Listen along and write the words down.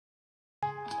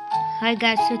Hi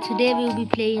guys, so today we will be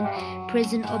playing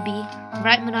Prison Obby,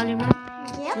 right Manalima?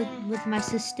 Yeah. With my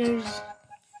sisters.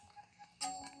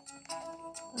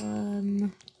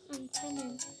 I'm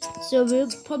coming. So we're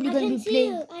probably going to be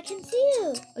playing. I can see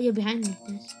you. Oh, you're behind me.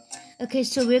 Yes. Okay,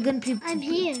 so we're going to be. I'm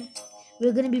here.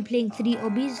 We're going to be playing 3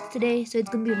 obbies today, so it's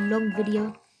going to be a long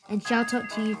video. And shout out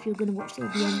to you if you're going to watch till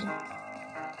the end.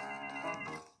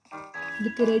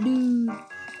 Look what I do.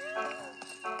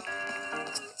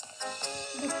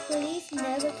 The police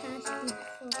never catch me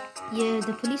before. Yeah,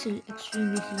 the police are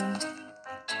extremely slow.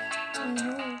 I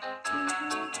know.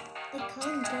 They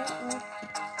can't get up.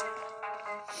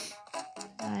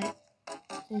 Alright,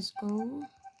 let's go.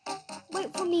 Wait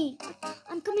for me.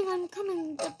 I'm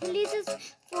coming. The police is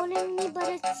following me, but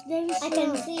it's very slow. I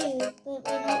can see you, but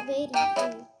we're not waiting for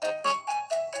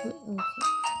you. Okay.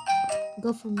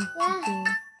 Go from Yeah. here.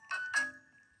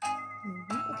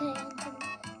 Okay, I'm coming.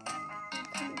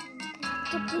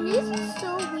 The police is so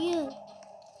weird.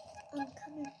 I'm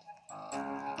coming.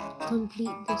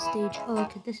 Complete the stage. Oh,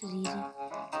 okay, this is easy.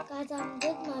 Guys, I'm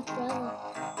with my brother.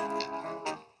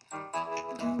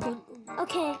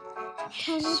 Okay.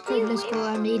 It's good, let's go.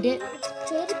 I made it. It's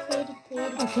pretty.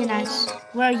 Okay, nice.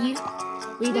 Where are you?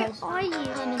 Where you guys? Where are you?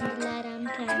 I'm in the light. I'm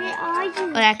playing. Where are you?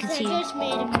 Oh, I can see I you. just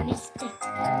made a mistake.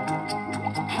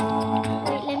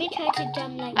 Wait, let me try to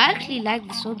jump like I actually like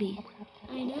the obby.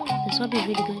 I know. The obby is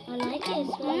really good. I like it as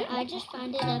well. I just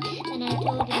found it up and I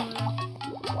told him.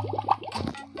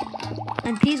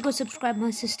 And please go subscribe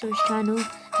my sister's channel,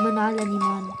 Manal and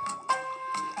Iman.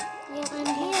 Yeah, I'm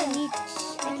here.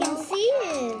 I can see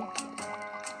it.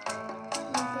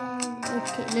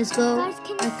 Okay, let's go. Guys,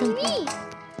 can you see me?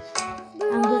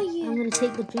 Where are you? I'm gonna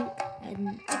take the drink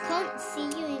and. I can't see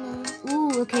you, Iman.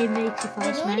 Ooh, okay, make it We're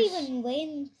fast. not Nice. even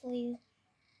waiting for you.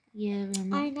 Yeah, we're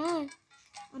not. I know.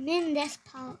 I'm in this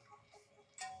part.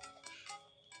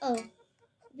 Oh,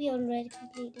 we already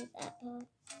completed that part.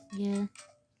 Yeah.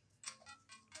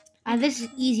 And this is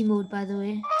easy mode, by the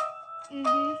way.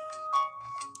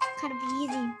 Kind of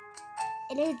easy.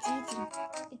 It is easy.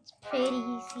 It's pretty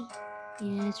easy.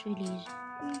 Yeah, it's really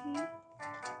easy.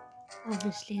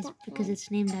 Obviously, it's because it's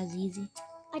named as easy.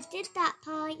 I did that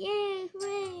part. Yay!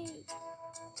 Hooray!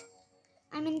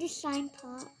 I'm in the slime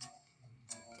part.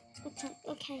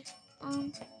 Okay.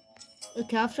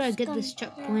 Okay, after I get this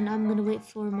checkpoint, I'm gonna wait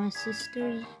for my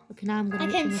sisters. Okay, now I'm gonna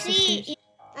wait for my sisters.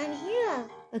 I'm here.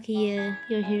 Okay, yeah,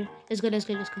 you're here. Let's go.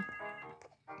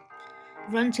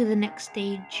 Run to the next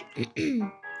stage.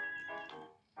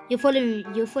 You're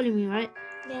following me, right?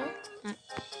 Yeah. Right.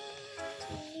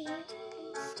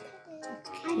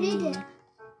 I made it.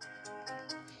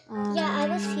 Yeah, I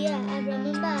was here. I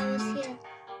remember I was here.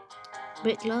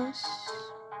 Break glass.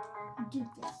 Do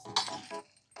this.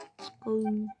 Let's go.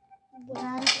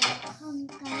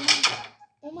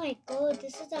 Oh my god,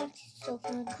 this is actually so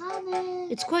fun.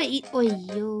 It's quite oh,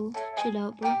 yo. Chill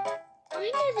out, bro. I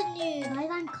never knew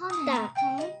that.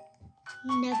 Okay?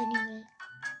 Never knew it.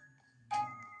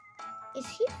 Is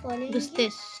he following What's you?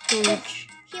 this? Storage.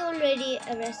 He already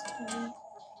arrested me.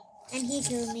 And he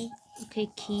killed me. Okay,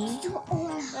 key.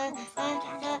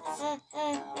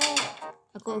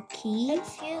 I got a key.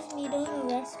 Excuse me,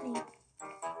 don't arrest me.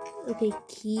 Okay,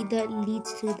 key that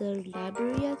leads to the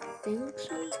library, I think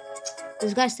so.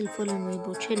 This guy's still following me,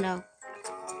 bro. Chill out.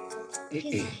 Is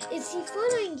he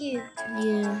following you?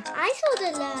 Yeah. I saw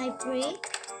the library,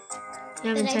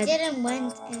 but I didn't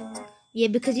went in. Yeah,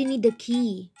 because you need the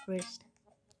key first.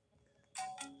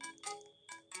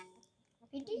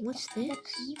 What's this? The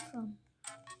key from?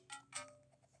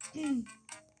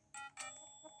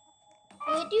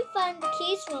 Where do you find the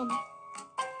keys from?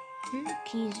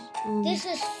 Keys. This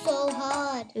is so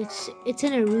hard. It's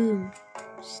in a room.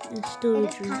 A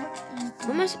storage room. What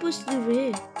am I supposed to do over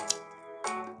here?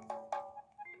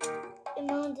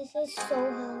 Mom, this is so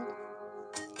hard.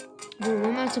 Bro, what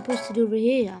am I supposed to do over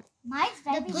here?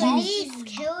 The police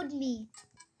killed me.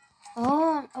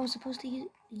 Oh, I was supposed to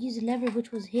use a lever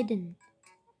which was hidden.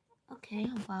 Okay,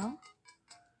 wow.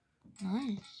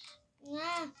 Nice.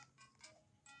 Yeah.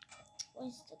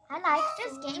 I like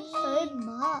this game so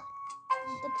much.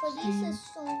 The police is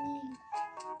so mean.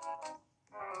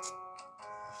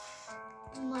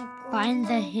 Oh my god. Find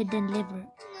the hidden lever.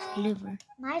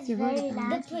 Mine's very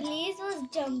loud. The police was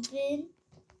jumping.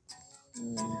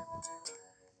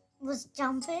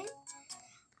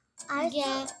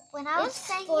 When I was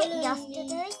saying it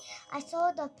yesterday, I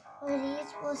saw the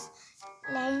police was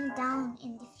laying down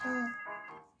in the floor.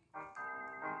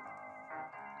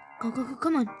 Go,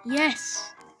 come on.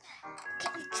 Yes. Okay,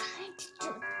 I'm trying to do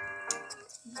it.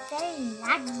 It's very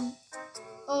laggy.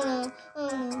 Oh no.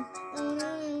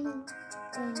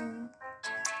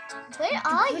 Where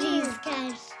are you?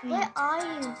 Where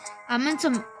are you? I'm in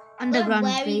some underground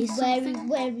base. Very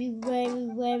far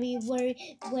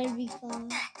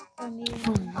from you.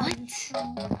 Oh, what?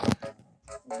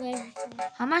 Very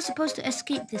far. How am I supposed to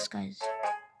escape this, guys?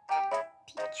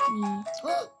 Teach me.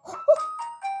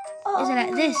 Is it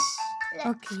like this?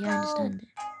 Okay, yeah, I understand it.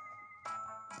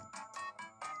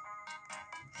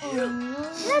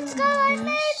 Let's go, I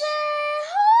made it!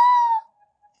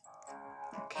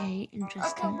 Okay,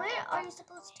 interesting. Okay, where are you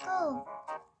supposed to go?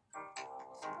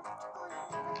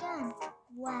 Again.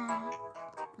 Wow.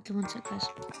 Okay, one sec, guys.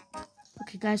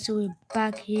 Okay, guys, so we're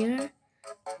back here.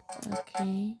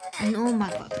 Okay. And oh my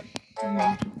god.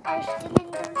 No. Are you still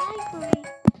in the library?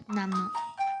 No, I'm not.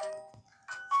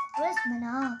 Where's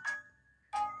Manal?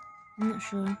 I'm not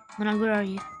sure. Manal, where are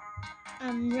you?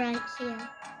 I'm right here.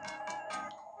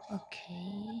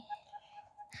 Okay.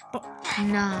 Oh,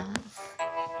 nah.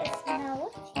 Is Manal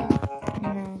with you?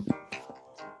 No.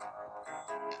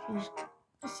 Is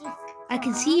she I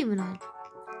can see you, Manal.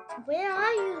 Where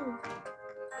are you?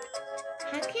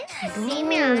 How can you Bro. see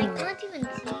me? I can't even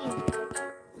see you.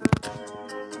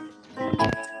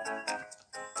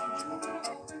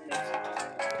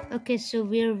 Okay, so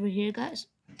we're over here, guys.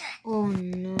 Oh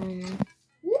no.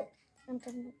 I'm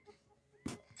coming.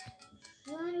 I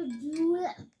want to do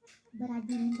it, but I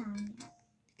didn't die yet.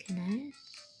 Okay, nice.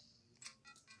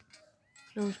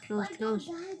 Close, close, close.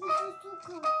 Guys, this is so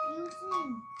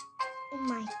confusing. Oh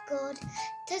my god,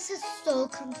 this is so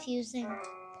confusing.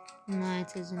 No,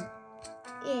 it isn't.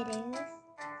 It is.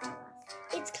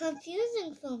 It's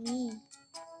confusing for me.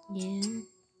 Yeah.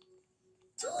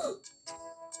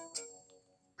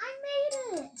 I made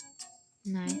it.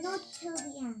 Nice. Not till the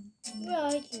end. Where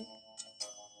are you?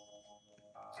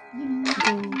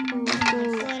 Go, go, go,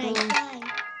 I go. died.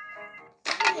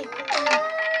 Oh my god.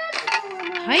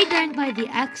 How are you dying by the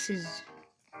axes?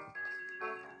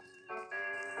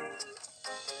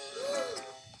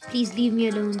 Please leave me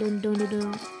alone. Don't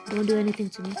do anything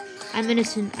to me. I'm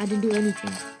innocent. I didn't do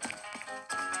anything.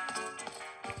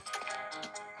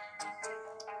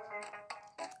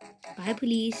 Bye,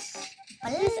 police.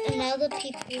 There's another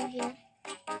people here.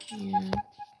 Yeah.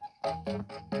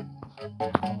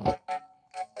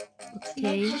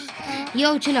 Okay.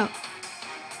 Yo, chill out.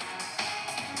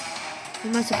 What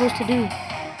am I supposed to do?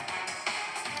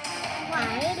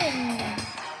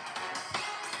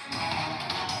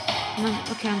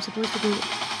 Okay, I'm supposed to go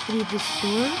through this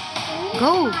door.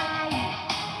 Go!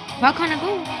 Why can't I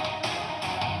go?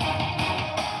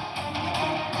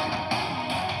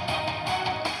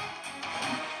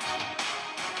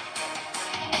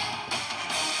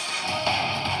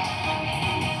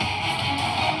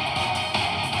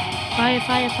 Fire,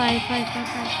 fire, fire, fire, fire,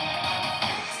 fire.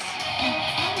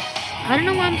 I don't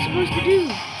know what I'm supposed to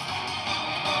do.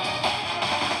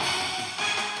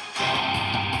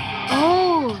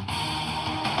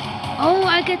 Oh,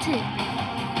 I get it.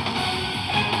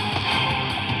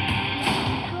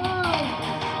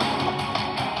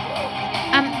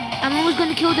 I'm always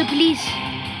gonna kill the police.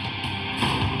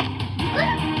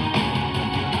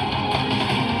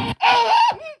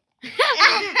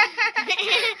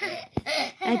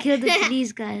 I killed the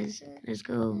police, guys. Let's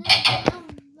go.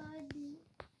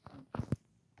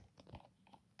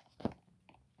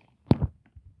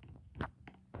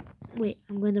 Wait,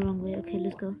 I'm going the wrong way. Okay,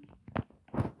 let's go.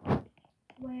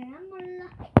 Where am I?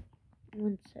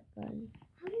 One sec, guys.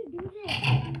 How do you do this?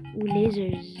 Ooh,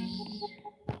 lasers.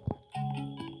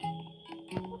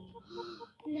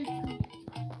 Let's go.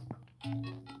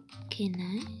 Okay,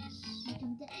 nice.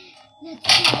 Let's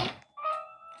go.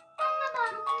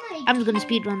 I'm just gonna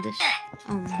speed run this.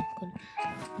 Oh my god.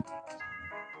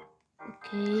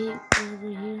 Okay, over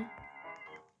here.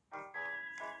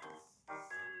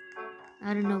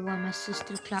 I don't know why my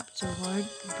sister clapped so hard,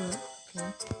 but okay.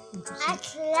 I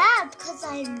clapped because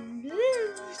I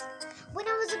lose when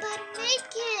I was about to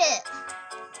make it.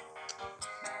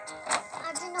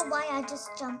 I don't know why I just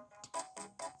jumped.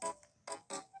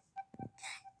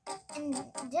 In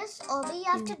this obby, you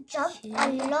have to jump a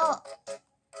lot.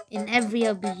 In every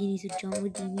obby, you need to jump.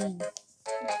 What do you mean?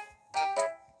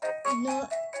 No,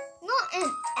 not in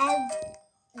every.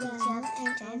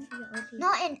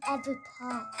 Not in every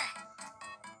part.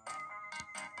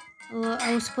 Oh,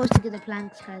 I was supposed to get the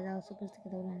planks, guys. I was supposed to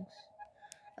get the planks.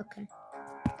 Okay.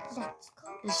 Let's go.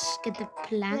 Let's get the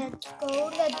plank. Let's go.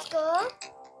 Let's go.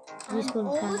 Let's I'm go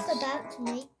almost planks. about to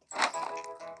make.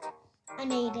 I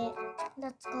made it.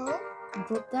 Let's go.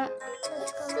 Drop that.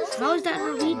 Let's go. How is that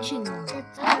not reaching?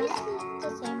 Let's go. The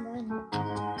same one.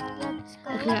 Let's go.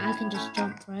 Okay, I can just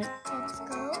jump, right? Let's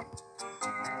go.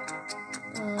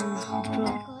 Drop. Oh my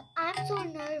god. I'm so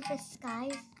nervous,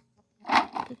 guys.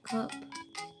 Pick up.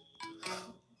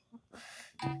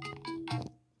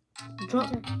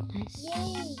 Drop. Nice.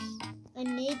 Yay! I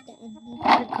need that.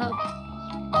 Pick up.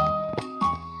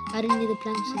 I didn't need the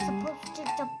planks I'm anymore. supposed to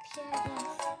jump here,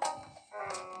 guys.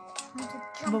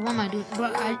 Bro, what am I doing? Bro,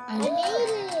 I made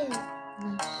it.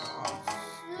 Nice.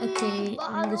 Okay,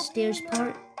 on the stairs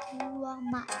part. You are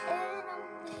my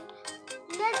enemy.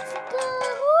 Let's go.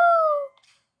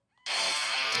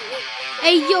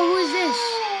 Hey, yo, who is this?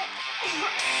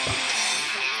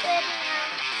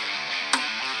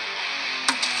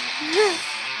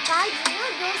 Guys,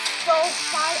 you're so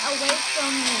far away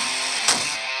from me.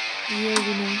 Yeah,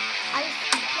 we know. Are you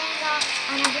playing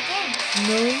another game?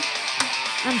 No.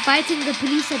 I'm fighting the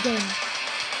police again.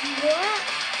 What?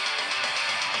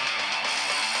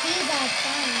 He's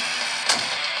outside.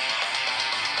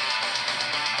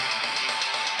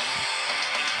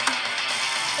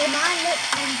 Hey man, look,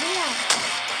 I'm here.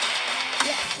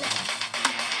 Look.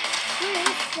 Where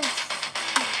is this?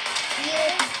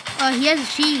 Here. Oh, he has a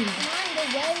shield. Man,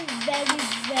 they're very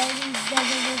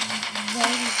fast.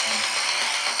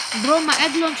 Bro, my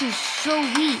egg launcher is so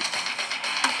weak.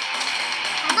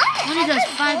 Only does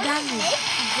 5 damage.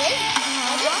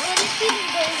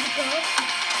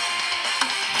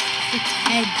 It's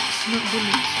eggs, not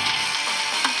bullets.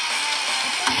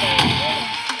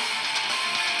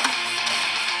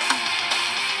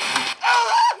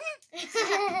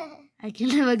 I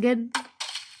killed him again.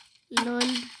 Lol.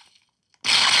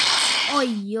 Oh,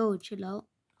 yo, chill out.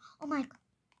 Oh my god.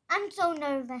 I'm so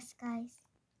nervous, guys.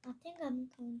 I think I'm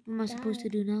going to What am I supposed to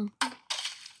do now?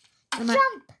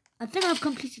 jump! I think I've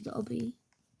completed the obby.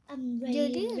 I'm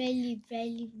really.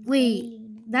 Wait,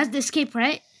 that's the escape,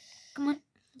 right? Come on.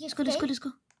 Let's Let's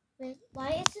go. Wait, why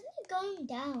isn't it going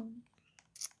down?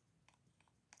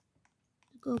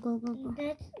 Go.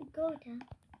 Let's go down.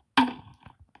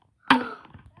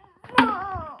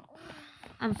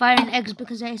 I'm firing eggs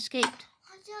because I escaped.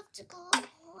 I have to go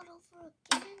all over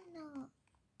again now.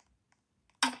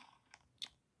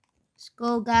 Let's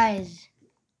go, guys.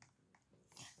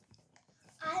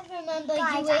 I remember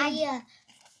you were here.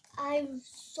 I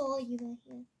saw you were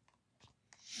here.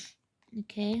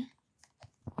 Okay.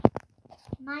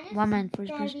 Mine is One man first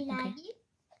very person. Okay. laggy.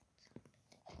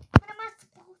 What am I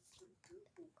supposed to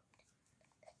do?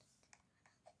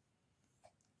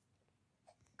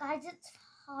 Guys, it's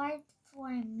hard for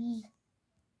me.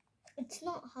 It's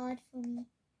not hard for me.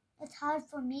 It's hard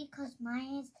for me because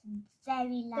mine is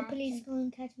very laggy. The police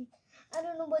won't catch me. I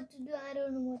don't know what to do.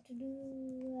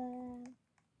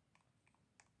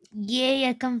 Yay,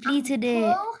 I completed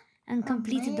it. And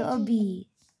completed the obby.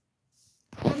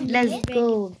 Let's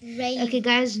go. Okay,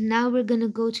 guys, now we're gonna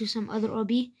go to some other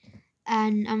obby.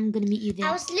 And I'm gonna meet you there.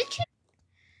 I was literally...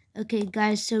 Okay,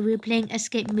 guys, so we're playing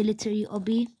Escape Military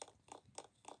obby.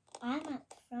 I'm at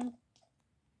the front.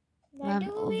 I'm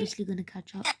obviously gonna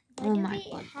catch up. Oh my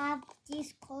god. Have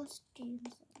these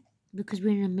costumes? Because we're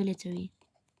in the military.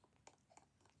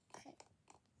 Okay.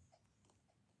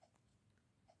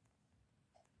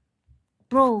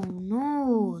 Bro,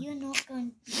 no. You're not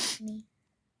going to beat me.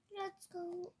 Let's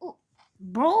go. Oh,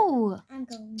 bro. I'm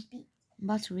going to beat. I'm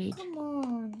about to rage. Come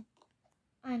on.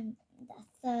 I'm the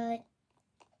third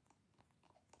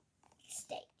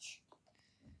stage.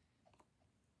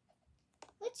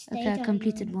 Which stage Okay, I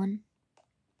completed are you one.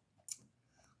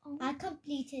 on? I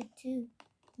completed 2.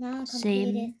 Now I Same.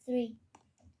 completed 3.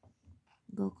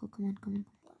 Go, come on.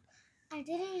 I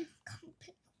didn't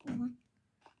complete 1.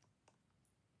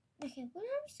 Okay, where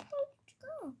are we supposed to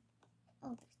go?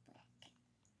 Oh, this way.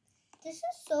 This is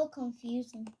so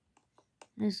confusing.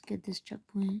 Let's get this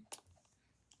checkpoint.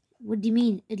 What do you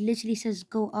mean? It literally says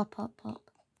go up.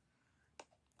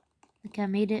 Okay, I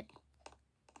made it.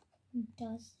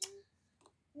 Does it?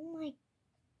 Oh my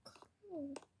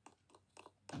god.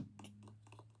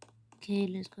 Okay,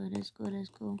 let's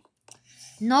go.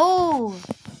 No!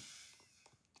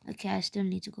 Okay, I still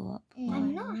need to go up.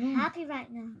 I'm not happy right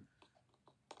now.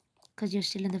 Because you're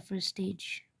still in the first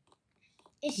stage.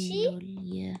 Is she?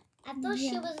 Yeah. I thought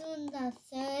she was in the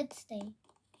 3rd stage.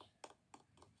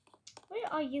 Where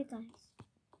are you guys?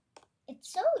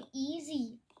 It's so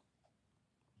easy.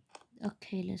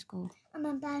 Okay, let's go. I'm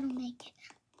about to make it.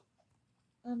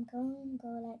 I'm going to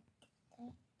go like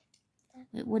that.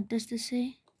 Wait, what does this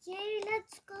say? Yay,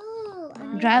 let's go.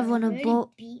 Drive on a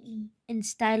boat in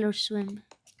style or swim.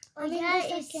 Oh yeah,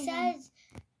 it says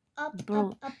up,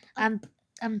 Bro, up.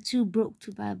 I'm too broke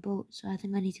to buy a boat, so I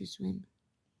think I need to swim.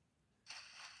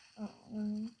 I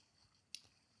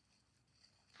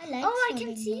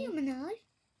can see you, Manoj.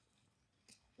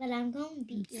 But I'm going to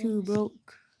beat you. Too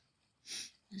broke.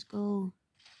 Let's go.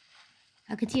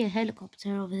 I could see a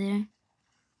helicopter over there.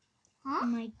 Huh? Oh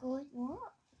my god, what?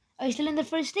 Are you still in the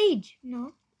first stage?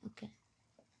 No. Okay.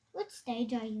 What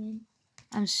stage are you in?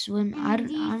 I'm swim. I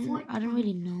don't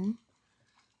really know.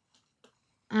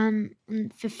 I'm in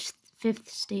fifth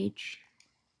stage.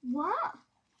 What?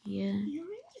 Yeah. You're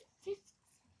in the fifth.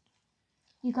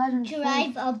 You guys in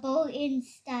drive a boat in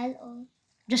style or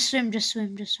just swim, just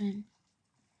swim, just swim.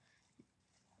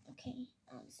 Okay,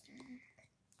 I'll stand.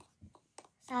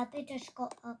 Sabe just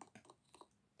got up.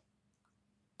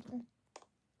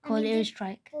 Call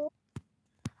airstrike.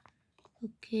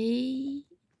 Okay.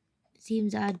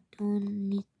 Seems I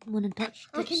don't want to touch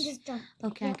this. I can just jump.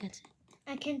 Okay, yeah. I get it.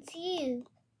 I can see you.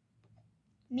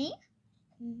 Me?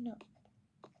 No.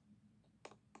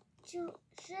 Should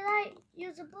I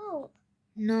use a boat?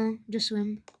 No, just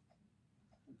swim.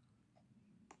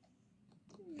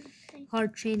 Okay.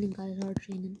 Hard training, guys. Hard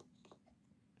training.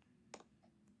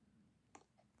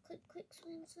 Quick,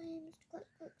 swim,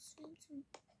 quick, swim.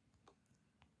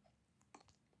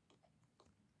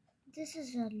 This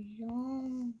is a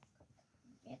long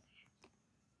river.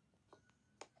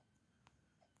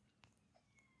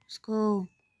 Let's go.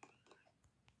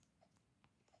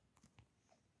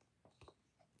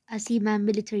 I see my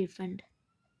military friend.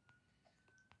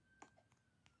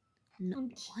 No,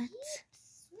 what? Swimming.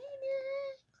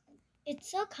 It's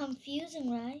so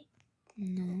confusing, right?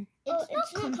 No.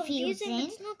 It's not confusing.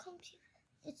 It's not confusing.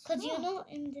 It's because you're not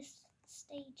in this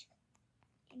stage.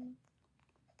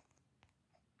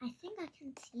 I think I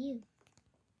can see you.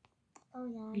 Oh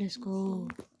yeah. Let's go.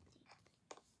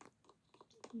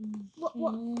 What?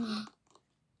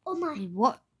 Oh my. Wait,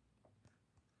 what?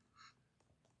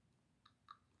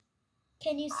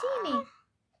 Can you see me?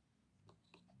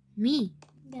 Me?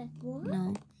 Yeah. What?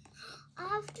 No. I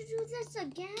have to do this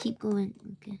again. Keep going.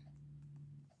 Okay.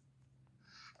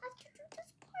 I have to do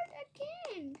this part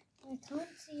again. I can't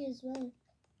see as well.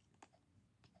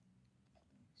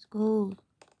 Let's go.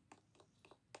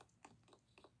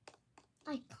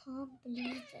 I can't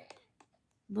believe it.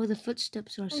 Bro, the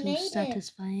footsteps are so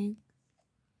satisfying.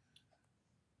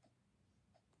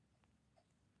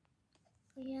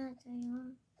 Yeah, they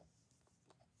are.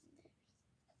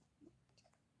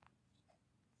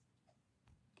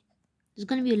 It's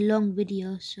gonna be a long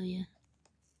video, so yeah.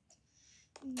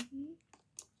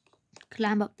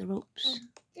 Climb up the ropes.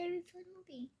 Very fun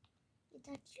hobby. It's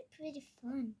actually pretty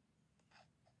fun.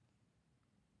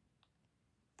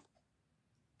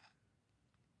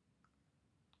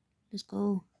 Let's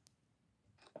go.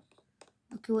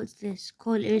 Okay, what's this?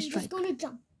 Call airstrike. I'm just gonna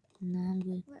jump. No, I'm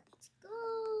good. Let's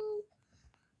go.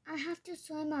 I have to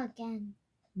swim again.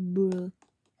 Bruh.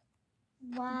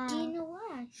 Wow. Do you know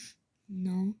why?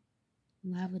 No.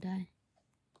 Why would I?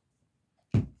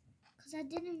 Because I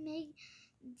didn't make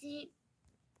the...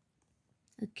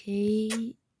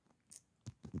 Okay.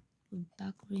 We're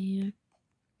back right here.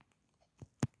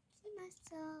 See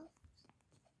myself.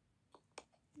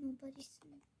 Nobody's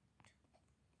seen.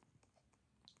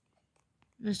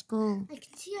 Let's go. I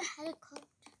can see a helicopter.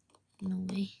 No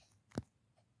way.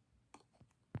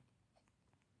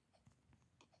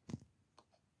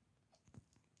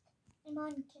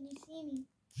 Iman, can you see me?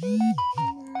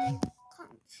 No,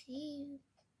 can't see you.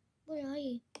 Where are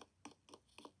you?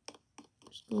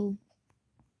 Let's go.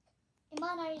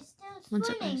 Iman, are you still One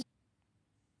swimming? second.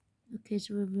 Okay,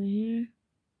 so we're over here.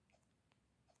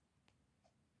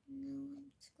 No,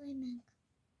 I'm swimming.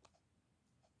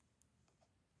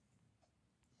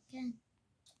 Again.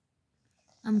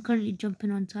 I'm currently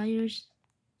jumping on tires.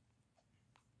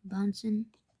 Bouncing.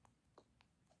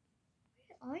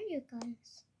 Where are you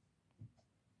guys?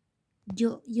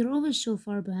 You're always so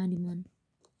far behind, man.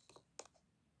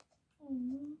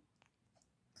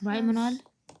 Right, Manal?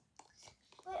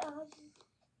 Where are you?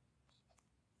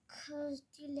 Because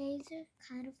the laser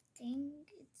kind of thing,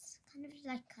 it's kind of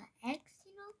like an X,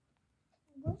 you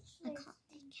know? I can't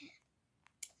think it.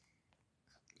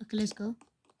 Okay, let's go.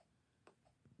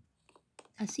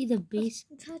 I see the base.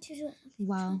 I'm trying to do it.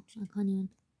 Wow, I can't even.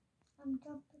 I'm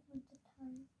jumping with the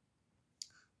tire.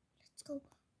 Let's go.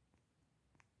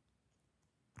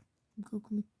 Go,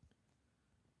 come on.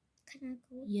 Can I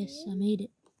go? Yes, here? I made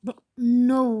it. Bro,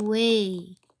 no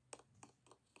way.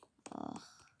 Oh.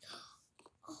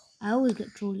 I always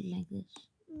get trolled like this.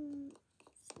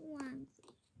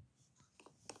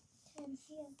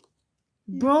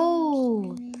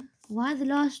 Bro, why the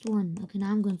last one? Okay,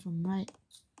 now I'm going from right.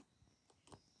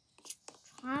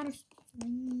 Try to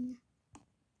swing.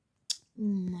 Oh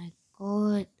my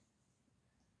god.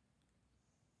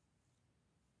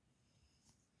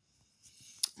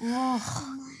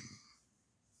 Oh.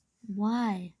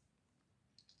 Why?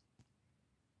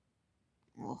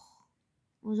 Oh.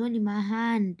 It was only my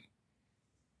hand.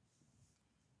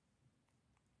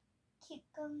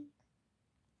 coming.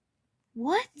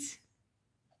 What?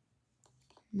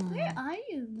 No. Where are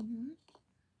you, Manoj?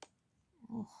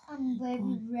 Oh, I'm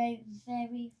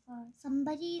very far.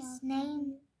 Somebody's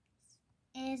name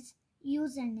is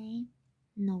username.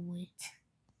 no way.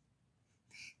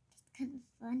 That's kind of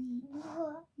funny.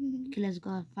 Okay, let's go.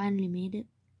 I finally made it.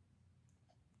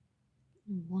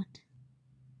 What?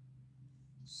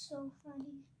 So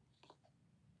funny.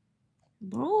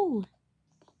 Bro.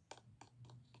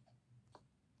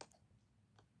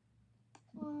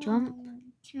 Jump.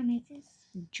 Can I make this?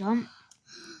 Jump.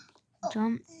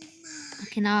 Jump.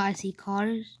 Okay, now I see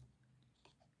cars.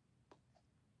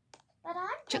 But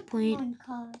I'm Checkpoint. on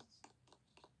cars.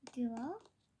 Do I?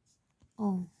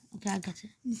 Oh, okay, I get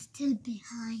it. I'm still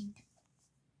behind.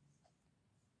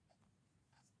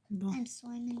 Bro, I'm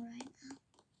swimming right now.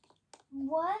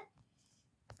 What?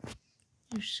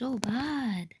 you're so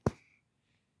bad.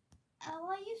 How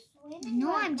are you swimming?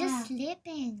 No, I'm just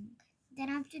slipping. Then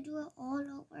I have to do it all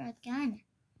over again.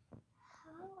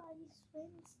 How are you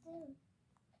swimming still?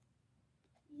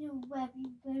 You're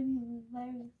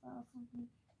very far from me.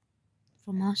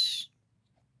 From us.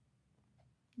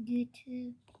 You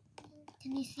too.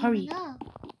 Can you see Hurry. her now?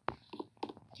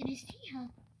 Can you see her?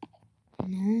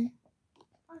 No.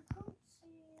 I can't see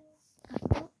you. I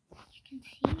thought you can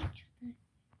see each other.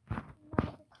 No, I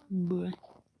can't. Bruh.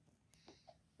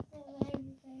 They're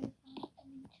very far from each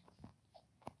other.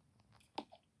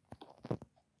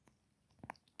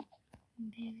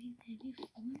 Very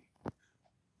far.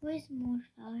 Where's more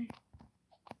far?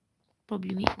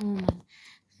 Probably me. Oh my.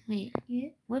 Wait.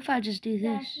 You? What if I just do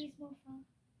Yeah, this? he's more far.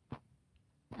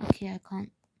 Okay, I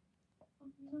can't. Oh,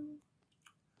 no.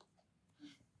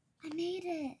 I made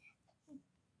it.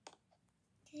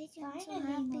 I'm so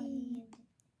happy.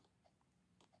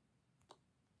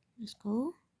 Let's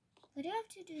go. What do you have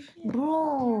to do here?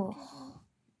 Bro.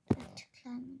 You have to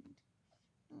climb.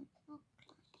 No, not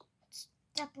climb.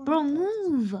 Step on Bro, the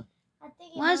move. I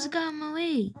think Why is the guy in my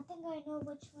way? I think I know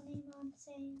which one I'm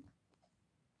saying.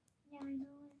 Yeah, I know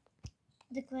it.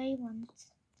 The grey one.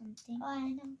 Something. Oh,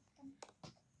 I know.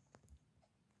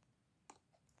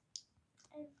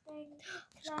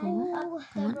 Let's go. Up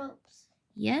Come the on. ropes.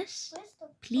 Yes? Where's the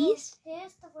Please? Oh,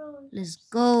 here's the ropes. Let's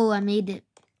go. I made it.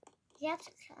 You have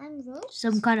to climb ropes?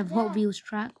 Some kind of Hot Wheels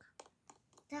track.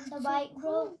 That's the white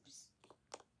ropes.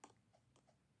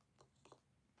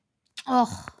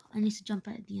 Oh, I need to jump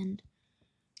at the end.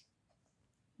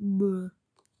 Bruh.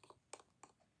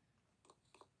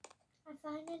 I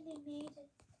finally made it.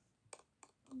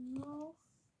 Oh no.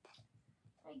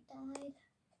 I died.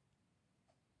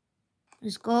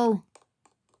 Let's go.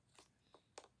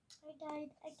 I died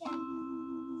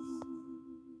again.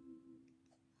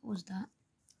 What was that?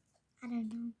 I don't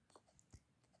know.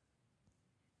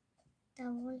 The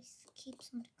voice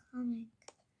keeps on coming.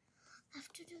 I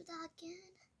have to do that again.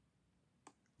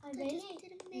 I really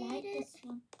didn't like this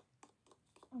one.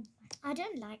 Oh, I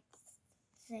don't like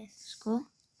this. Let's go.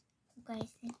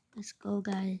 Guys, Let's go,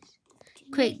 guys.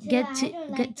 Me Quick, too,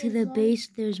 get to the base.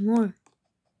 There's more.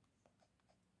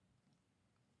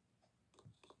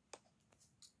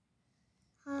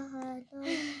 Haha,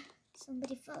 lol.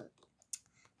 Somebody fell.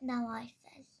 Now I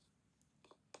fell.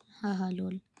 Haha,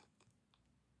 lol.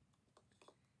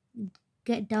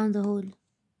 Get down the hole.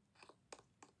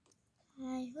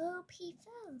 I hope he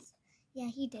falls. Yeah,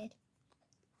 he did.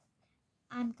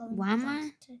 I'm going Why am I?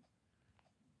 faster.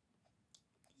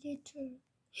 Literally.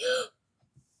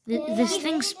 This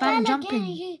thing spam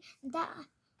jumping. That,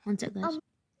 One sec, guys.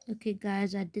 Okay,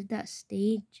 guys, I did that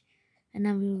stage, and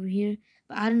now we're over here.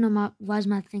 But I don't know why is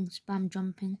my thing spam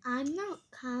jumping. I'm not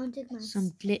counting my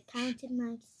Some glitch. Counting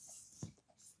my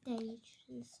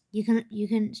stages. You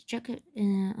can check it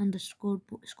on the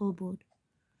scoreboard.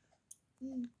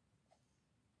 Mm.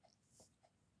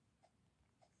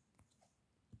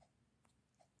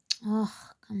 Oh,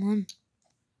 come on.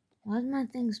 Why is my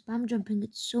thing spam jumping?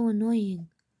 It's so annoying.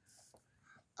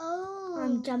 Oh,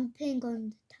 I'm jumping on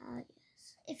the tires.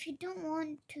 If you don't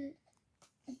want to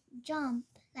jump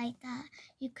like that,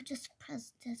 you could just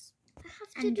press this. I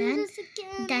have to do this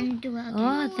again. Then do it again.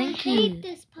 Oh, thank you. I hate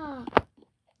this part.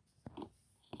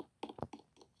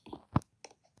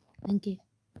 Thank you.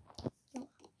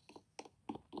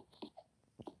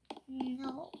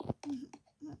 No.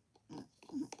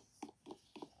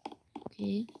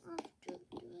 Okay.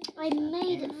 I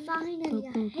made it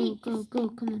finally. Go,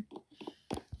 come on.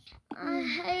 I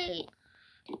hate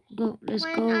Go, let's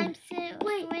when go. I'm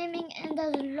swimming in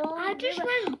the long I just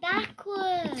went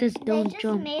backwards. It says don't they just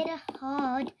jump. made it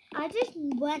hard. I just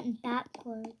went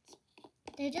backwards.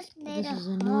 They just made This it is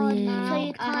hard annoying. now. So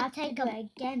you can't take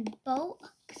a boat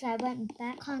Because I went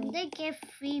back. Can't they give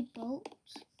free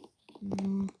boats?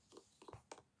 No.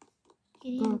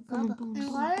 Go, come on.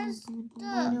 And where's the... Go.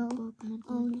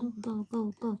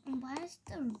 And where's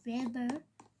the river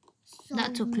so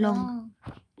That took long.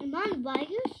 Man, why are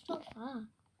you so far?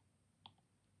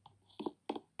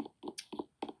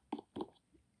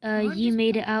 You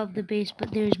made it out of the base,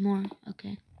 but there's more.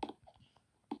 Okay.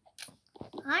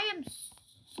 I am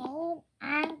so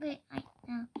angry right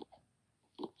now.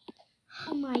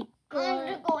 Oh my god. I'm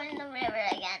going to go in the river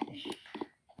again.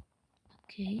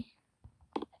 Okay.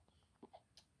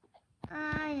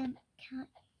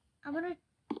 I'm gonna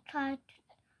try to...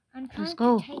 I'm trying Let's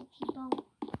go. to take the boat.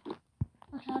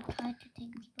 But I'll try to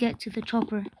take the boat. Get to the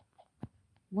chopper.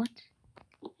 What?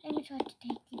 Let me try to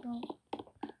take the boat.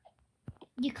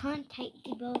 You can't take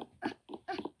the boat.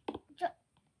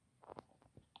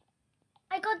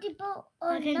 I got the boat.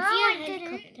 Oh, I can see a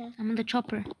helicopter. I'm on the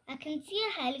chopper. I can see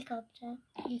a helicopter.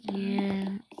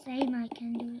 Yeah. Same, I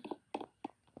can do it.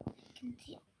 I can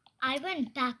see it. I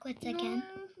went backwards again.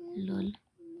 Lol.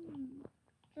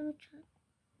 Let me try.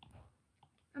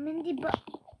 I'm in the boat.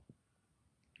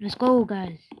 Let's go,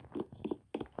 guys.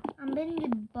 I'm in the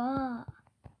boat.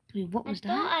 Wait, what was that?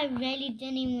 I thought I really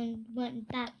didn't even went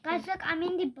back. Guys, look, I'm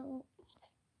in the boat.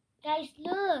 Guys,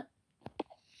 look.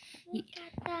 Look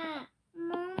at that.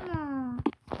 Mama.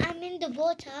 I'm in the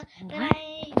water, but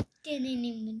I didn't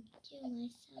even kill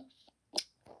myself.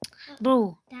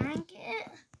 Bro. Dang it.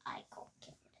 I got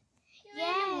killed. Yeah, I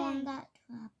didn't want that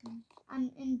to happen. I'm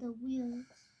in the wheels.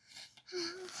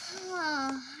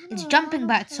 It's jumping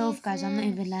by itself, guys. I'm not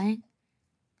even lying.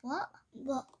 What?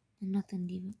 Nothing,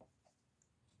 leave it.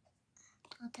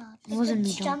 It wasn't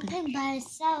me jumping by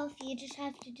itself. You just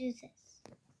have to do this.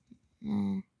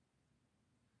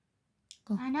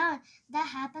 Go. I know. That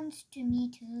happens to me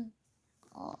too.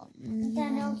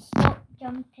 Then I'll stop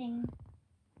jumping.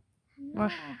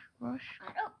 Rush. I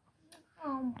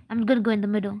don't. I'm gonna go in the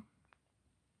middle.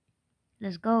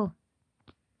 Let's go.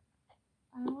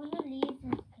 I want to leave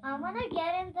this. I want to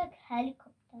get in the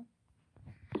helicopter.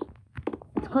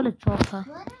 It's called a chopper.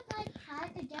 What if I try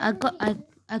to get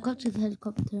I got to the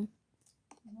helicopter.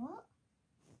 What?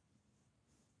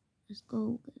 Let's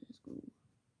go.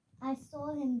 I saw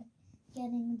him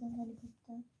getting the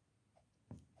helicopter.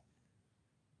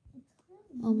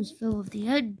 Almost fell off the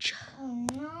edge. Oh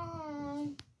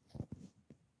no.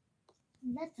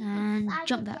 And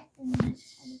jump that.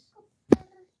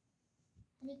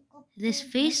 This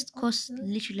face costs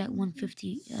literally like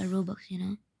 150 Robux, you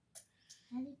know?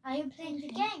 Are you playing the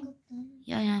game?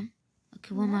 Yeah, I am.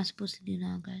 Okay, what am I supposed to do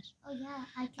now, guys? Oh yeah,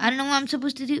 I don't know what I'm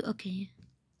supposed to do. Okay.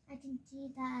 I can see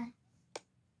that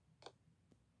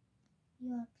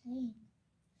you are playing.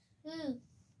 Who?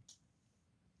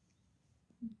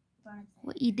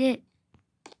 What you did?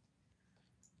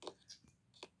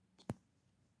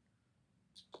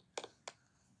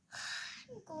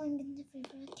 I'm going in the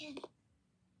river again.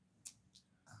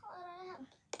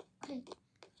 Okay,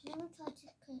 let me try to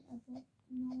create a boat.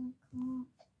 No, I can't.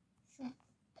 Sure.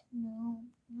 No,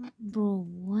 not. Bro,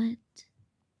 what?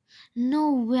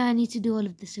 No way, I need to do all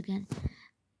of this again.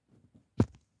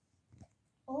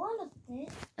 All of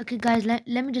this? Okay, guys, let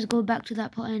me just go back to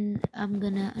that part and I'm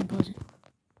gonna unpause it.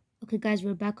 Okay, guys,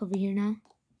 we're back over here now.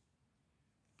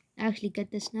 I actually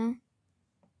get this now.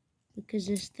 Because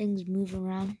this things move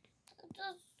around.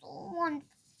 That's so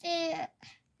unfair.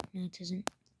 No, it isn't.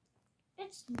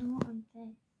 It's not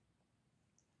unfair.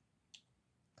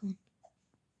 Come on.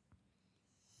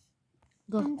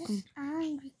 Go. I'm just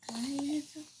angry,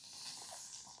 guys.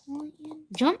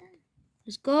 Jump.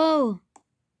 Let's go.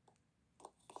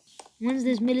 When's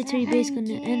this military base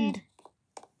gonna end?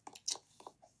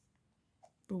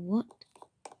 Bro, what?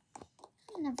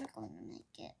 I'm never gonna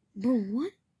make it. Bro,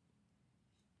 what?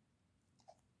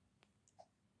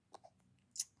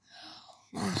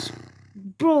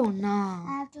 Bro, nah. I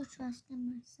have to trust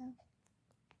in myself.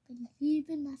 Believe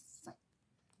in myself.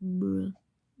 Bro.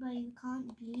 But you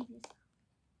can't believe yourself.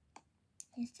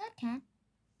 Yes, I can.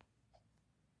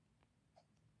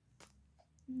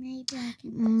 Maybe I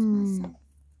can trust myself.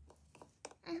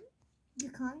 You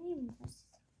can't even trust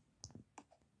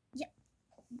yourself.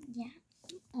 Yeah.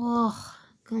 Oh,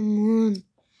 come on.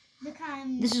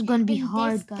 This is gonna be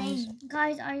hard, guys.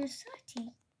 Guys, are you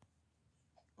sweaty?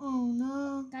 Oh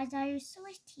no. Guys, are you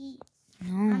sweaty?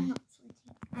 No. I'm not sweaty.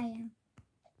 I am.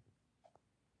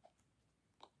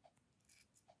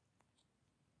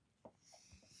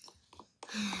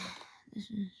 This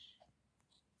is...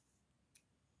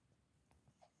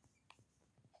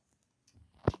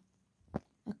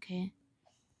 Okay.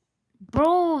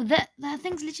 Bro, that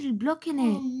thing's literally blocking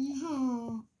it. Oh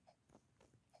no.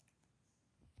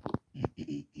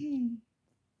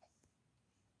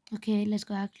 Okay, let's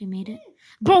go. I actually made it.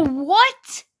 Bro,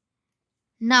 what?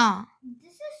 Nah.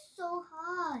 This is so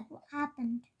hard. What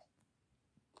happened?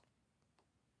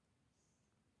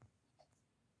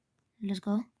 Let's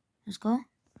go. Let's go.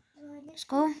 Let's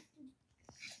go.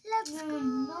 Let's go.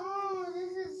 No,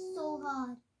 this is so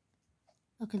hard.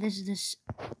 Okay, this is this.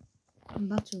 I'm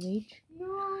about to rage.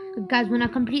 No. Guys, when I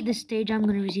complete this stage, I'm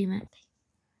gonna resume it.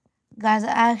 Guys,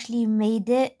 I actually made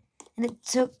it, and it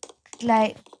took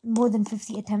like more than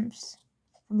 50 attempts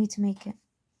for me to make it.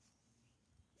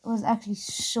 It was actually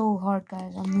so hard,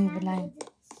 guys. I'm not even lying.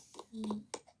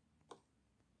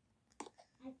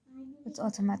 It's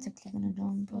automatically gonna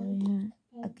jump over here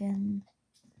again.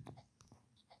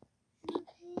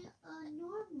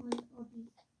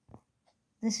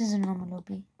 This is a normal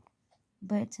obby,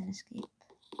 but it's an escape.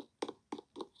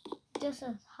 This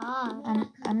is hard.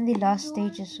 I'm the last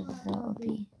stages of the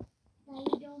obby. Now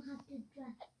you don't have to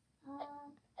dress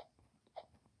up.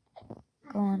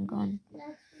 Go on, go on.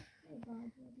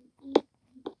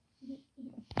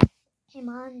 Hey,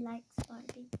 Mom likes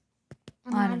Barbie.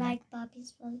 And I like Barbie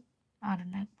as well. I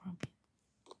don't like Barbie.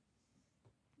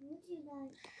 What do you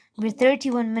like? We're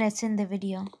 31 minutes in the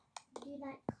video. Do you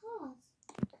like cars?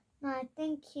 No, I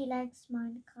think he likes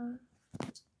Minecraft.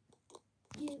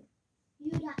 You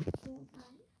like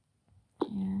Fortnite?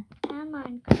 Yeah. And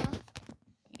Minecraft?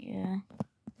 Yeah.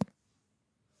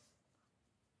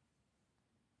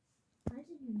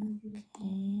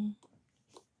 Okay.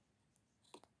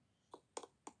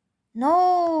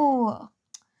 No!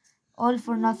 All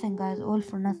for nothing, guys. All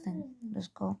for nothing. Let's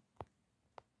go.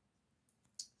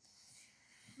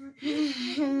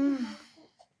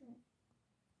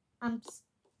 I'm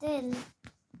still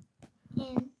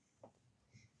in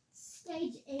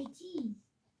stage 18.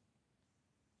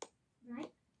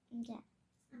 Right? Yeah.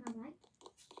 Am I right?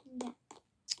 Yeah.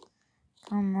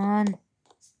 Come on.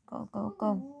 Go, go, go.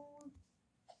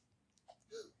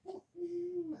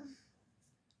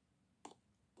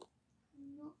 I'm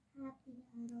not happy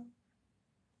at all.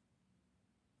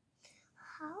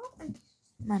 How?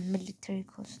 My military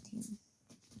costume.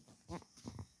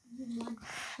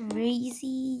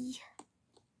 Crazy.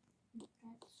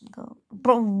 Go.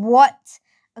 Bro, what?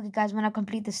 Okay, guys, when I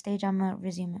complete the stage, I'm gonna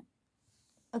resume it.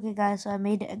 Okay, guys, so I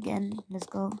made it again. Let's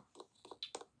go.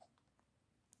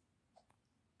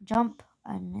 Jump.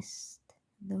 I missed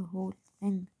the whole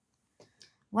thing.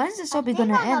 When is this obby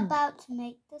gonna end? I'm about to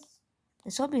make this.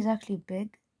 This obby is actually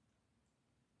big.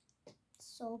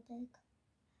 So big.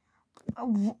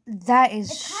 That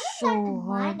is it's kind so of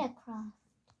like hard. Minecraft.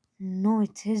 No,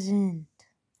 it isn't.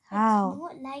 How? It's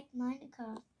not like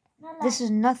Minecraft. Not like, this is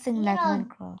nothing like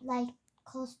Minecraft. Like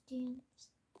costumes.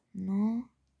 No.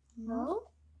 No?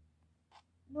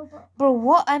 No, but... Bro,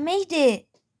 what? I made it.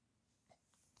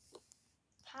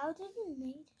 How did you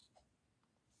make it?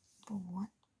 Bro, what?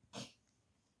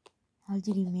 How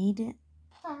did he made it?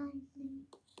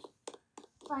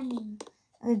 Funny.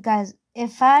 Okay, guys,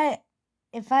 if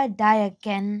I die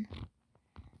again,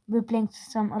 we're playing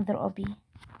some other obby.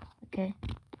 Okay.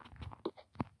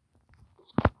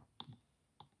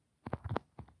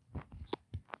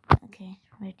 Okay,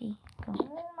 ready? Go.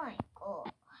 Oh my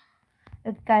god.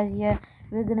 Okay, guys, yeah,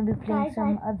 we're gonna be playing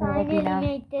some other obby now.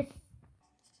 Made this.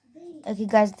 Okay,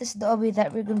 guys, this is the obby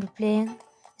that we're gonna be playing.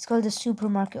 It's called the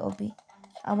supermarket obby.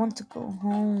 I want to go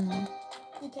home.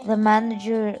 Okay. The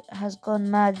manager has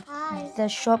gone mad. Hi. The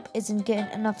shop isn't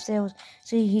getting enough sales,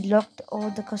 so he locked all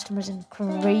the customers in.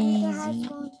 Crazy.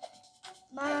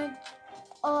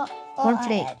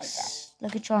 Cornflakes,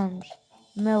 Lucky Charms,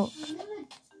 milk,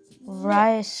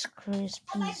 Rice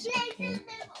Krispies. Okay.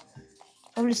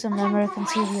 Probably some American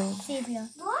cereal. Cereal.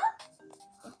 What?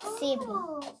 It's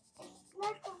cereal.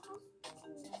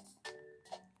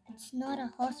 It's not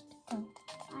a hospital.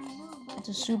 I know. It's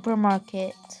a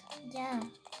supermarket. Yeah.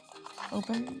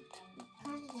 Open.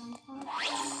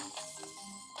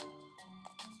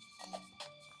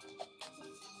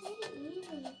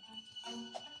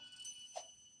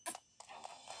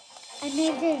 I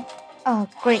made it. Oh,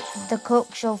 great. The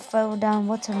Coke shelf fell down.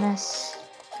 What a mess.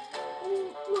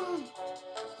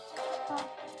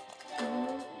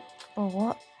 Or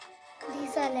what?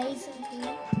 These are laser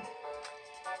here.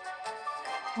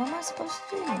 What am I supposed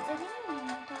to do? I don't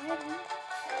know.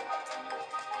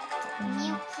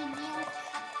 Milky milk.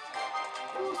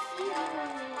 Oh,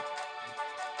 cereal.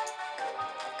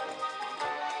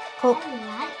 Coke. I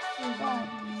like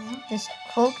cereal. This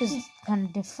Coke is kind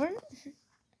of different.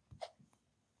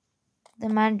 The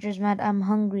manager's mad. I'm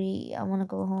hungry. I want to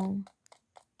go home.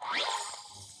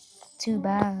 Too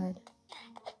bad.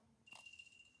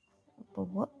 But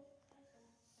what?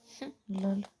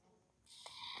 Lol.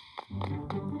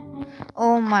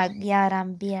 Oh my god,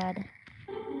 I'm bad.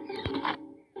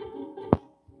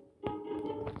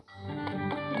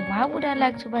 Why would I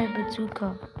like to buy a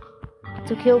bazooka?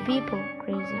 To kill people?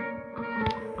 Crazy.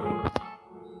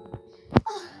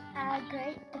 I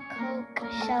grate the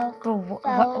Coke shelf. Bro,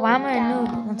 why am I a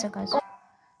noob? One sec, guys.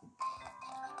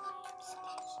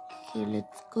 Okay,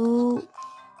 let's go.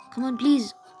 Come on,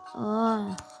 please.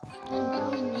 Oh,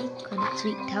 kind of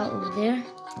tweaked out over there.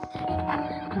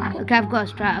 Okay, I've got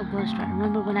a strat.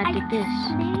 Remember when I did this?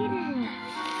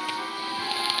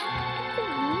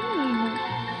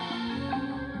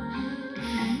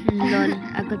 Lol,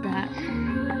 I got that.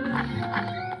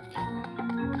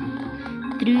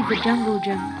 Through the jungle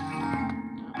gym.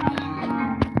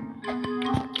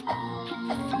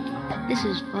 This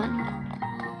is fun.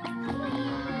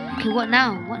 Okay, what now?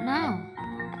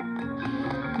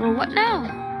 Bro, what now?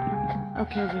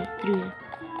 Okay, wait, through it.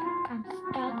 I'm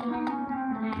struggling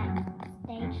at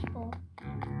stage 4.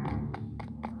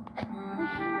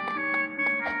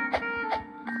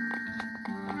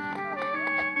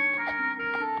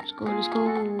 Let's go.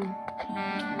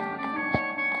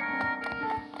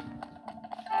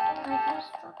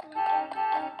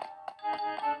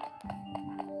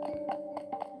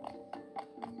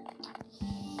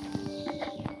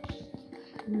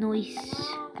 Nice.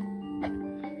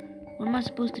 Where am I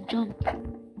supposed to jump?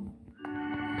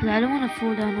 Because I don't want to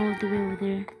fall down all the way over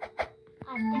there.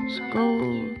 Let's go.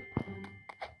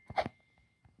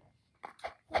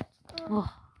 Oh,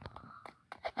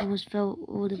 I almost fell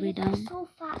all the way down. So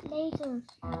fat lasers.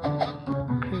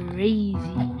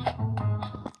 Crazy.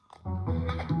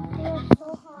 They're so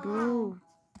hard. Bro,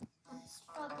 I'm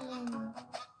struggling.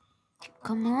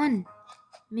 come on.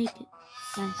 Make it.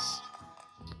 Nice.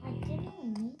 I didn't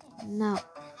even make it. Now,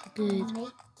 good.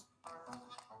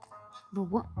 But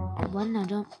what? One now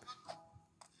jump.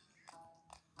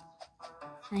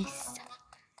 Nice.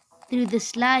 Through the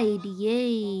slide,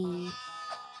 yay.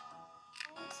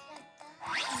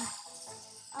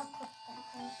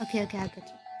 Okay, I got you.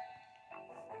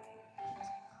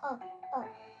 Oh.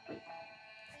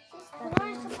 Where am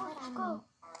I supposed to go?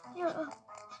 Here.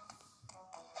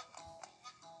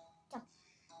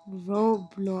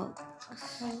 Roblox.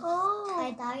 Oh,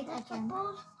 I died again.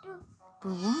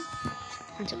 But what?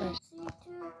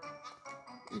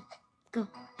 Go.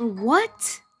 But what?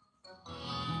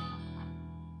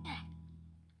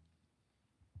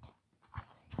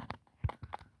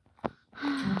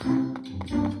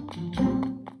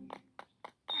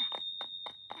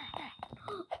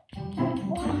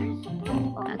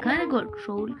 I kind of got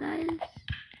trolled, guys.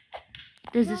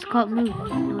 Does this cop move?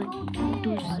 No, it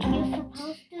does. You're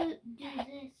supposed to do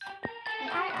this.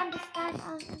 I understand.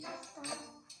 Come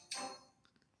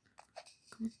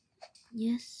on.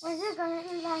 Yes. Was it gonna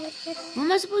be like this? What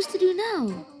am I supposed to do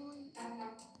now?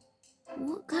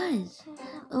 What, guys?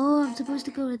 Oh, I'm supposed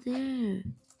to go right there.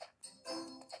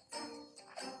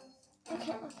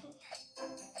 Okay.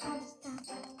 I understand.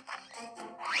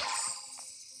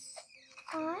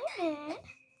 I'm in.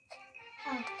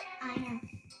 Oh, I am.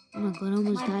 Oh my god, I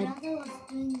almost My died. brother was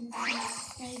doing the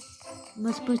same. Am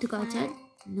I supposed to go outside?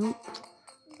 Nope.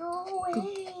 No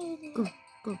way. Go.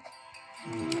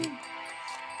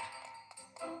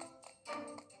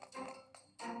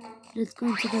 Let's go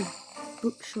into the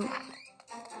bookshop.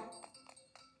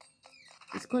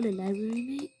 It's called a library,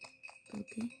 mate.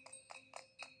 Okay.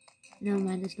 No,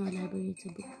 man, it's not a library, it's a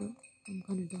bookshop. I'm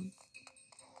kind of dumb.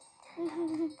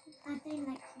 I think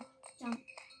like to jump.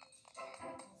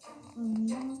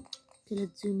 Okay,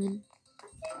 let's zoom in. I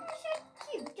think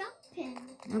we should keep jumping.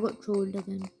 I got trolled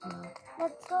again. Wow.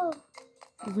 Let's go.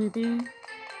 Over there.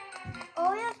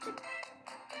 Oh, we have to.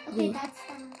 Okay, Yeah. that's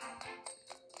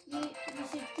you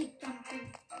should keep jumping.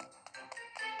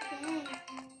 Yay.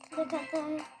 Look at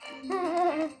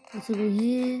that. It's over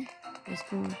here. Let's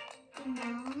go.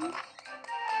 Down.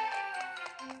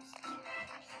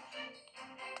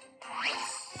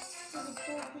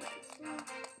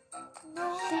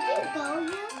 No. Should you go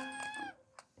here?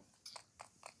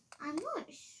 I'm not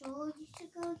sure you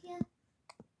should go here.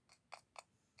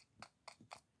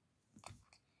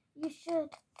 You should.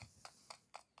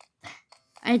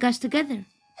 Are you guys together?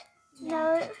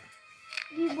 No,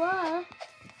 we were.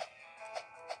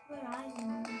 Where are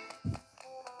you?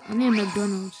 I'm near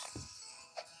McDonald's.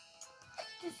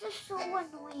 This is so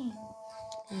annoying.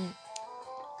 Yeah.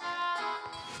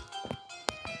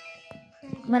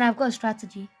 Man, I've got a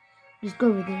strategy. Just go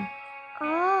over there.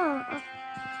 Oh.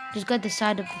 Just go at the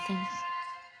side of the thing.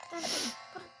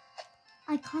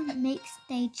 I can't make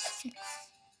stage 6.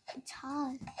 It's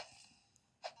hard.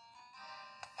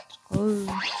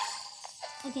 Oh.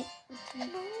 Okay.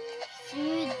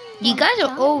 through. You guys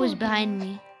are always behind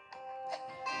me.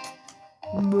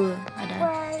 Bruh, I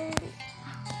died.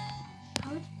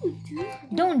 How do you do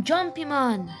that? Don't jump him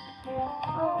on.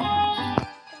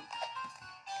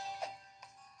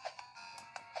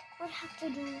 What have to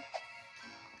do?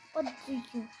 What do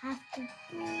you have to do?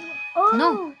 Oh,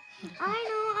 No. I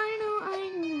know.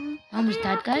 Almost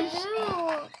died, guys. What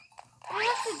do I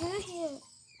have to do here?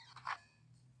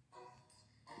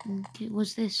 Okay,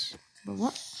 what's this? But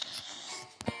what?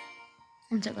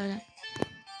 One sec, guys.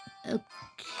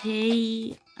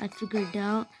 Okay, I figured it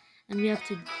out. And we have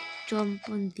to jump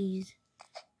on these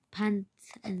pants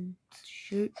and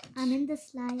shirt. I'm in the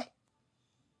slide.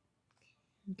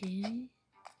 Okay,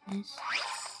 nice.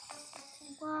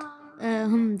 Wow.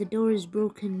 The door is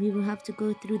broken. We will have to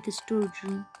go through the storage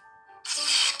room.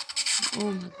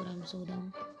 Oh my god, I'm so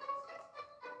dumb.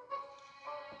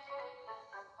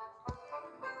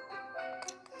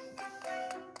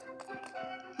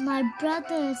 My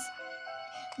brother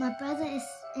is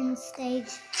in stage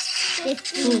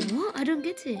 15. Oh, what? I don't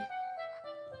get it.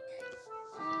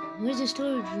 Where's the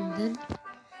storage room then?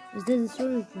 Is there the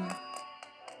storage room?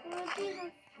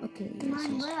 Okay, yes,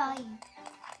 Man, yes. where are you?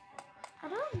 I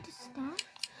don't understand.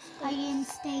 Are you in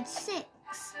stage 6?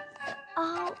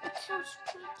 Oh, it's so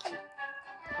tricky.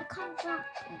 I can't jump.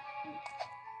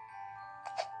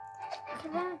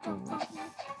 Can I jump that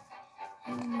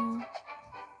much?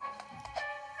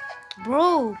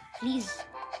 Bro, please.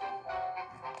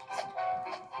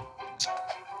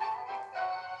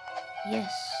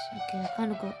 Yes, okay, I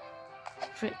kind of got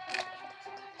tricked.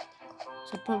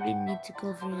 So probably need to go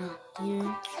over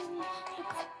here.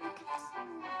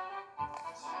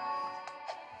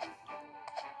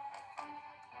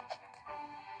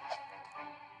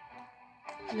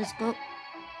 Let's go.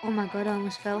 Oh my god, I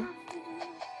almost fell.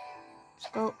 Let's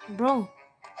go. Bro.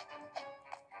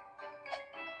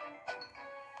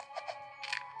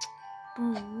 Bro,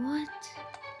 what?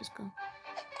 Let's go.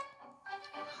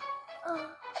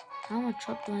 How much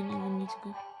up do I even need to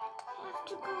go? I have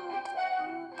to go.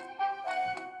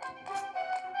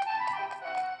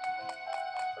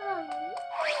 Where are you?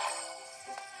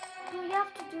 No, you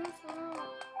have to do it for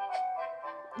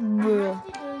now. Bro. I have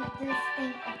to do this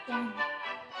thing again.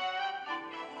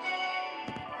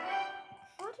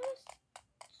 What is...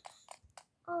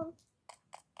 Oh.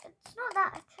 It's not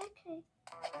that tricky.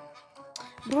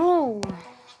 Bro.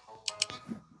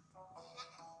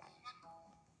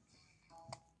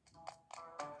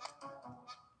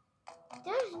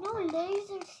 There's no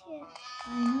lasers here. I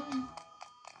know.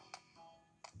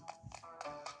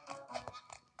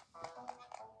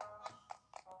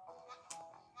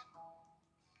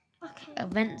 Okay. A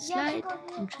vent You have to slide. go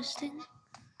here. Interesting.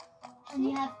 And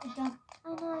you have to jump. I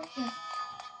know. Here.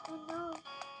 I know.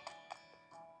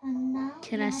 And now.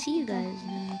 Can I see you guys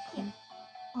now? Here.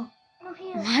 Oh. No,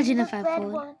 here. Imagine if The I red fall.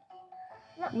 one.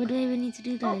 Look. What do I even need to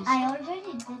do, guys? Oh, I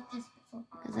already did this before.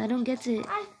 Because I don't get it.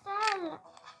 I fell.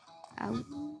 Ow.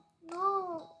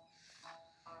 No.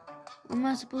 What am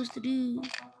I supposed to do?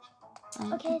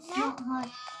 Okay, it's not hard.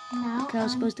 Now Okay, I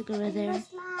was supposed to go right in there. the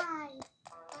slide.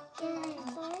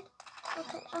 Slide.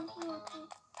 Okay, I'm here. Okay.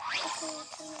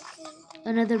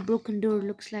 Another broken door.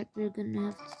 Looks like we're gonna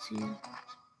have to see.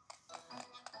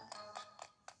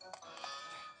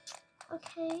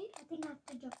 Okay, I think I have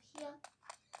to jump here.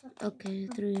 Okay,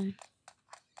 through here.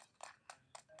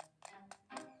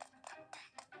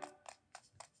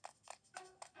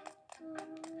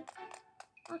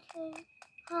 Okay.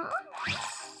 Huh?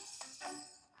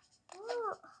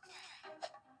 Oh.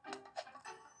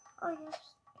 Oh yes.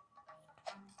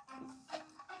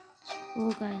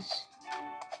 Oh, guys.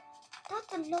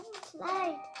 That's a long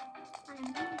slide. I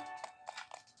know.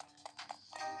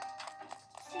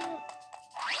 See it.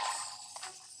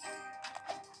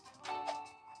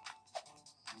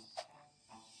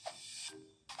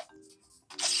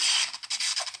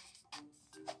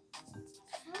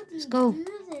 Let's go. Do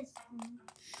this.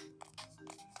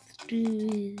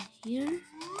 Through here.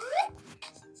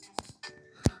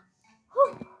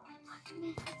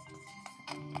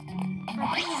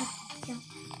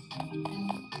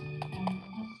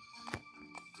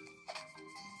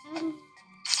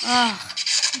 Ah.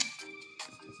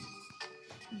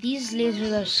 These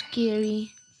lasers are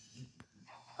scary.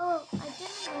 Oh, I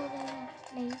didn't know there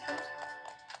were lasers.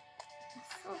 I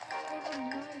thought there were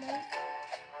no lasers.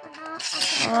 But now I can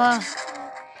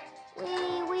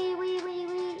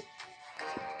Wee.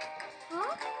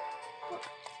 Huh?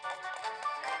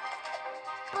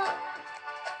 But,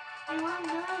 oh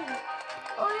no.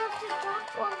 Oh, you have to jump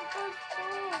on those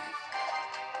balls.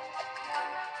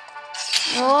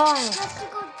 Oh. You have to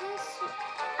go this way.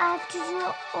 I have to do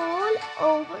it all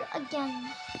over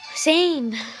again.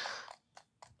 Same.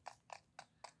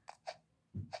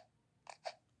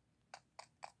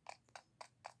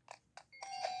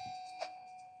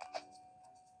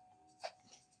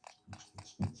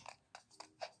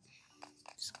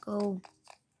 Let's go.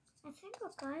 I think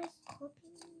a guy is copying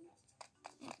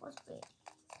me. It was pretty.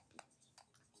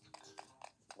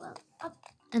 Well, up.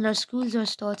 And our schools are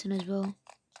starting as well.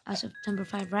 As of September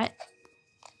 5, right?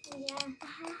 Yeah.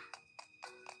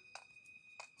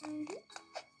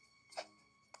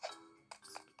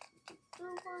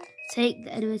 Take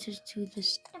the elevators to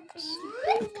this. Okay.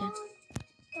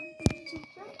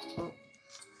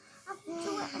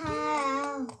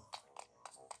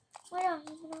 Where are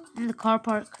you? In the car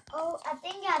park. Oh, I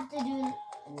think you have to do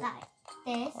like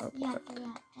this. You have to do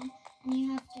like that. And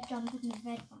you have to jump in the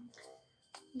red one.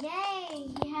 Yay!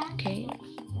 You have Okay.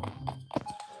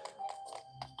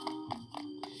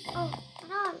 Oh,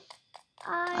 no.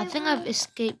 I think I've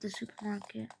escaped the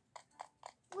supermarket.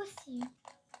 With you.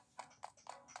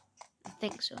 I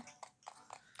think so.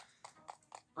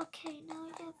 Okay, now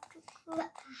you have to go.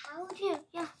 But how do you?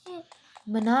 Yeah, here.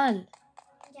 Manal.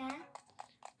 Yeah.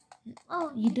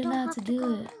 Oh, you don't know how to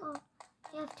do it. Oh,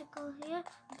 you have to go here.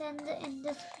 Then in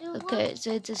this blue one. Okay,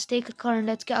 so just take a car and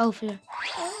let's get out of here.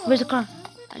 Oh. Where's the car?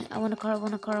 I want a car. I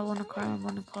want a car. I want a car. I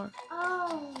want a car.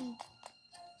 Oh.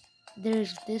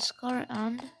 There's this car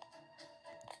and the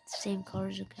same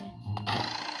cars. Okay.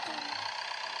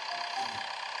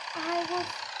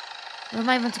 Where am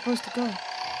I even supposed to go?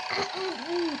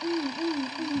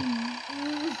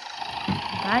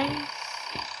 Guys?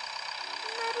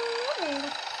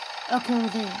 Okay, over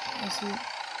there. I see it.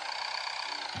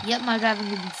 Yep, my driving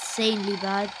is insanely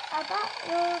bad. I thought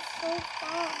you were so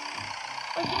fast.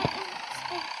 Oh, you didn't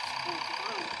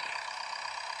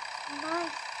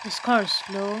Nice. This car is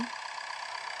slow.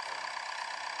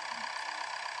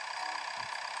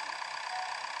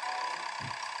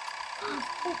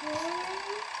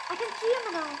 I can see him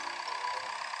now.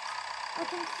 I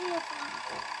can see it.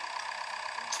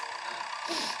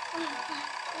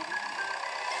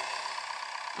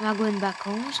 Am I going back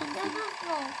home or something? This is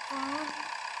no fun.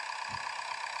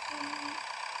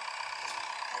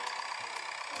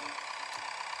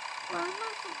 Why am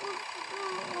I supposed to do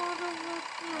all of this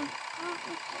thing? Can't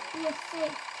it be a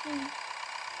safety?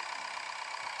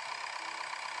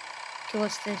 Okay,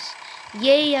 what's this?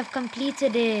 Yay, I've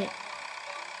completed it.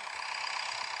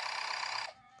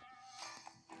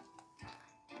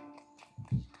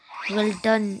 Well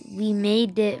done. We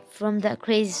made it from that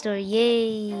crazy story.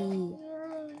 Yay. Yay.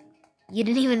 You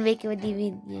didn't even make it. What do you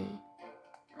mean? Yay.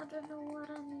 I don't know what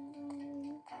I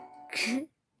mean.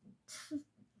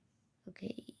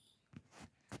 Okay.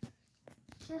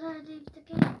 Should I leave the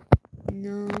game?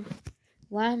 No.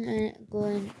 Why am I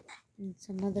going in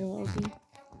some other obby?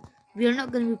 We are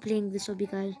not going to be playing this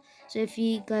obby, guys. So if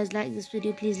you guys like this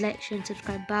video, please like, share, and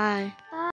subscribe. Bye.